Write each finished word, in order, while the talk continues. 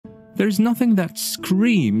There's nothing that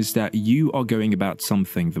screams that you are going about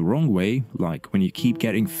something the wrong way, like when you keep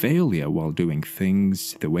getting failure while doing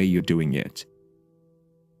things the way you're doing it.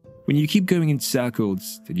 When you keep going in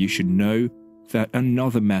circles, then you should know that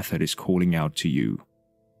another method is calling out to you.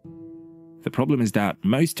 The problem is that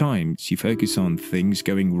most times you focus on things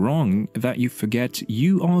going wrong that you forget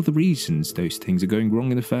you are the reasons those things are going wrong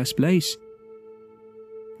in the first place.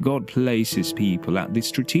 God places people at the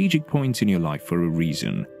strategic points in your life for a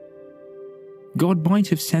reason. God might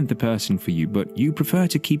have sent the person for you, but you prefer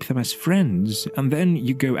to keep them as friends, and then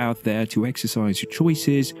you go out there to exercise your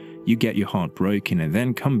choices, you get your heart broken, and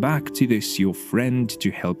then come back to this your friend to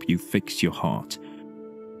help you fix your heart.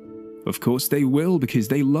 Of course they will, because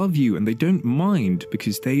they love you, and they don't mind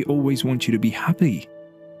because they always want you to be happy.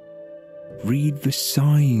 Read the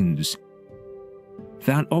signs.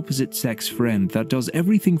 That opposite sex friend that does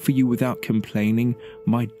everything for you without complaining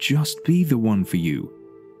might just be the one for you.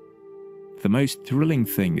 The most thrilling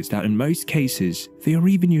thing is that in most cases, they are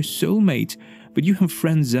even your soulmate, but you have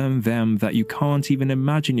friend-zoned them that you can't even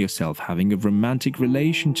imagine yourself having a romantic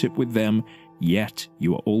relationship with them, yet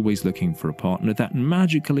you are always looking for a partner that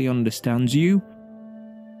magically understands you.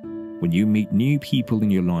 When you meet new people in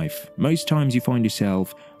your life, most times you find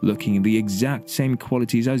yourself looking at the exact same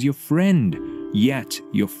qualities as your friend, yet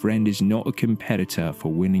your friend is not a competitor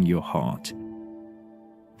for winning your heart.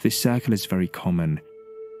 This circle is very common.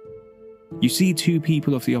 You see two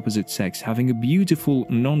people of the opposite sex having a beautiful,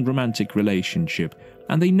 non-romantic relationship,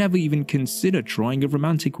 and they never even consider trying a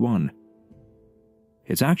romantic one.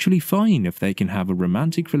 It's actually fine if they can have a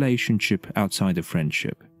romantic relationship outside of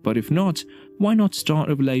friendship, but if not, why not start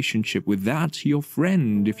a relationship with that, your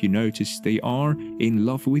friend, if you notice they are in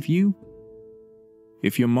love with you?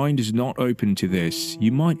 If your mind is not open to this,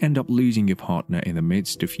 you might end up losing your partner in the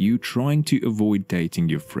midst of you trying to avoid dating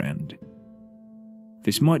your friend.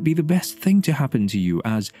 This might be the best thing to happen to you,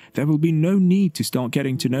 as there will be no need to start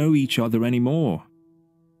getting to know each other anymore.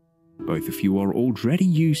 Both of you are already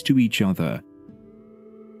used to each other.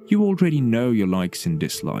 You already know your likes and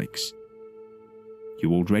dislikes.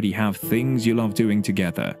 You already have things you love doing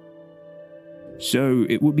together. So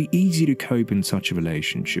it would be easy to cope in such a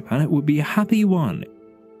relationship, and it would be a happy one.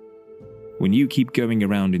 When you keep going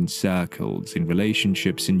around in circles in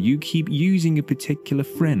relationships and you keep using a particular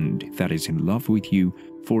friend that is in love with you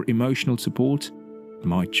for emotional support, it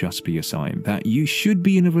might just be a sign that you should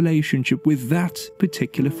be in a relationship with that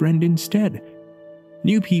particular friend instead.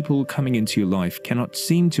 New people coming into your life cannot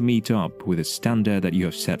seem to meet up with a standard that you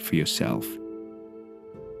have set for yourself.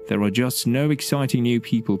 There are just no exciting new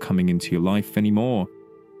people coming into your life anymore.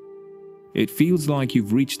 It feels like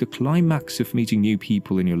you've reached the climax of meeting new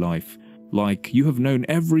people in your life, like you have known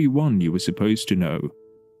everyone you were supposed to know.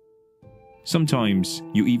 Sometimes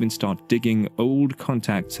you even start digging old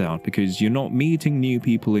contacts out because you're not meeting new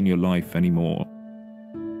people in your life anymore.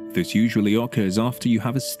 This usually occurs after you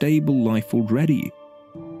have a stable life already.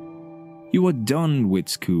 You are done with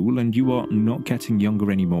school and you are not getting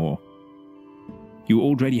younger anymore. You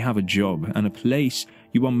already have a job and a place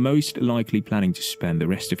you are most likely planning to spend the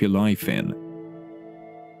rest of your life in.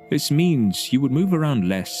 This means you would move around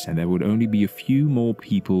less and there would only be a few more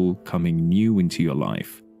people coming new into your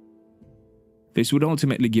life. This would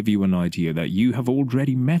ultimately give you an idea that you have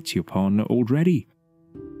already met your partner already.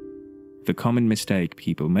 The common mistake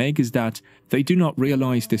people make is that they do not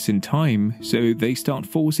realize this in time, so they start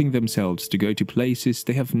forcing themselves to go to places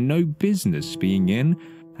they have no business being in,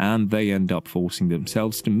 and they end up forcing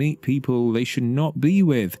themselves to meet people they should not be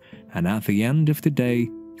with, and at the end of the day,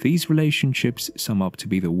 these relationships sum up to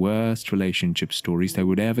be the worst relationship stories they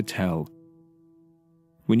would ever tell.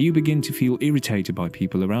 When you begin to feel irritated by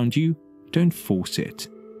people around you, don't force it.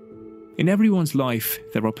 In everyone's life,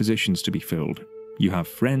 there are positions to be filled. You have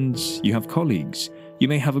friends, you have colleagues, you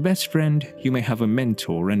may have a best friend, you may have a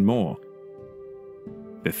mentor, and more.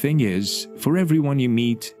 The thing is, for everyone you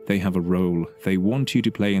meet, they have a role they want you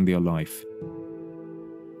to play in their life.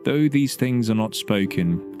 Though these things are not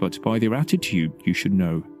spoken, but by their attitude you should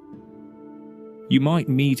know. You might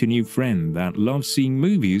meet a new friend that loves seeing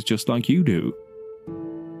movies just like you do.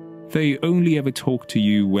 They only ever talk to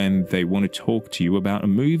you when they want to talk to you about a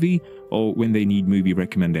movie or when they need movie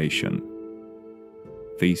recommendation.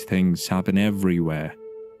 These things happen everywhere.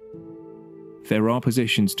 There are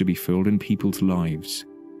positions to be filled in people's lives.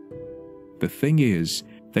 The thing is,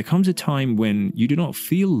 there comes a time when you do not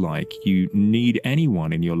feel like you need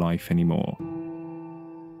anyone in your life anymore.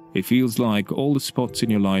 It feels like all the spots in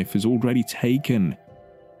your life is already taken.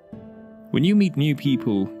 When you meet new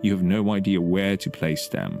people, you have no idea where to place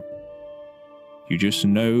them. You just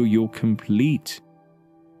know you're complete.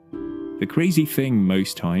 The crazy thing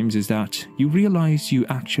most times is that you realize you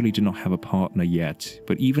actually do not have a partner yet,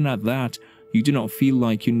 but even at that, you do not feel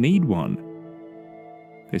like you need one.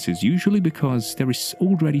 This is usually because there is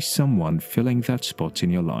already someone filling that spot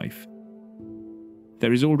in your life.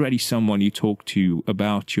 There is already someone you talk to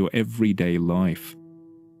about your everyday life.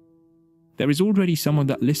 There is already someone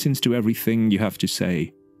that listens to everything you have to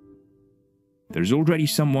say. There is already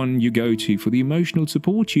someone you go to for the emotional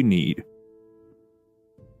support you need.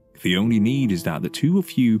 The only need is that the two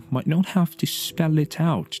of you might not have to spell it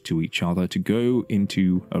out to each other to go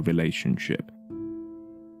into a relationship.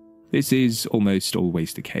 This is almost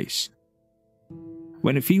always the case.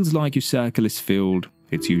 When it feels like your circle is filled,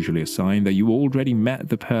 it's usually a sign that you already met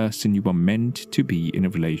the person you are meant to be in a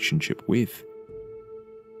relationship with.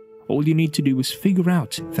 All you need to do is figure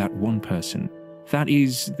out that one person. That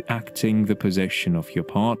is acting the possession of your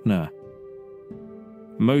partner.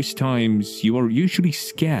 Most times, you are usually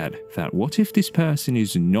scared that what if this person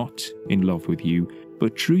is not in love with you,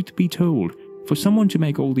 but truth be told, for someone to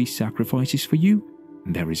make all these sacrifices for you,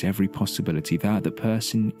 there is every possibility that the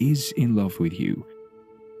person is in love with you.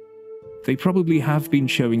 They probably have been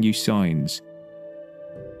showing you signs.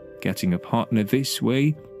 Getting a partner this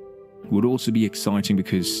way would also be exciting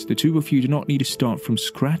because the two of you do not need to start from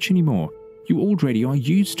scratch anymore. You already are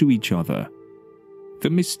used to each other. The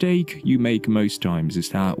mistake you make most times is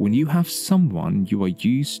that when you have someone you are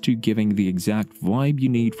used to giving the exact vibe you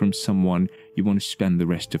need from someone you want to spend the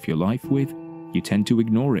rest of your life with, you tend to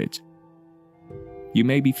ignore it. You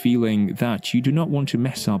may be feeling that you do not want to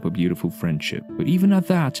mess up a beautiful friendship, but even at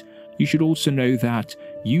that, you should also know that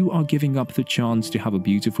you are giving up the chance to have a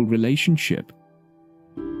beautiful relationship.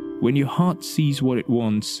 When your heart sees what it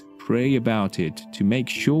wants, pray about it to make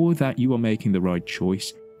sure that you are making the right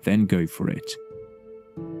choice, then go for it.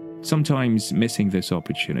 Sometimes missing this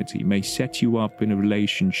opportunity may set you up in a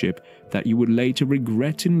relationship that you would later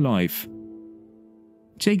regret in life.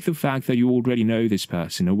 Take the fact that you already know this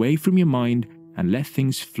person away from your mind and let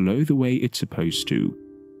things flow the way it's supposed to.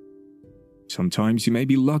 Sometimes you may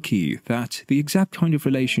be lucky that the exact kind of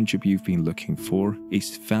relationship you've been looking for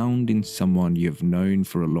is found in someone you've known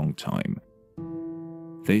for a long time.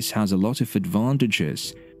 This has a lot of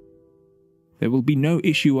advantages. There will be no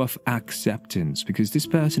issue of acceptance because this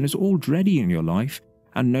person is already in your life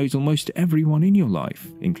and knows almost everyone in your life,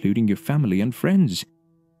 including your family and friends.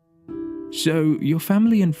 So, your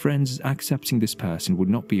family and friends accepting this person would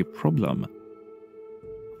not be a problem.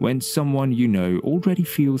 When someone you know already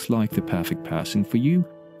feels like the perfect person for you,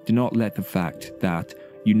 do not let the fact that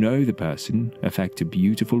you know the person affect a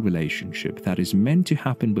beautiful relationship that is meant to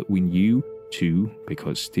happen between you two,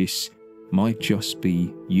 because this might just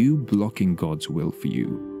be you blocking God's will for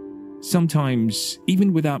you. Sometimes,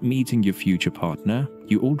 even without meeting your future partner,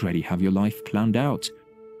 you already have your life planned out.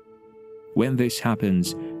 When this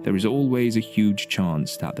happens, there is always a huge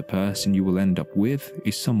chance that the person you will end up with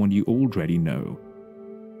is someone you already know.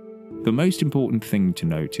 The most important thing to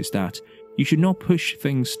note is that you should not push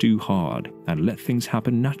things too hard and let things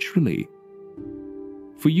happen naturally.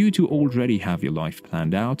 For you to already have your life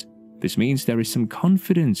planned out, this means there is some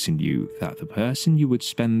confidence in you that the person you would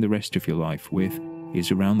spend the rest of your life with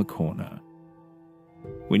is around the corner.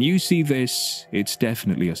 When you see this, it's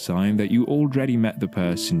definitely a sign that you already met the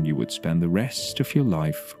person you would spend the rest of your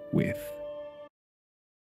life with.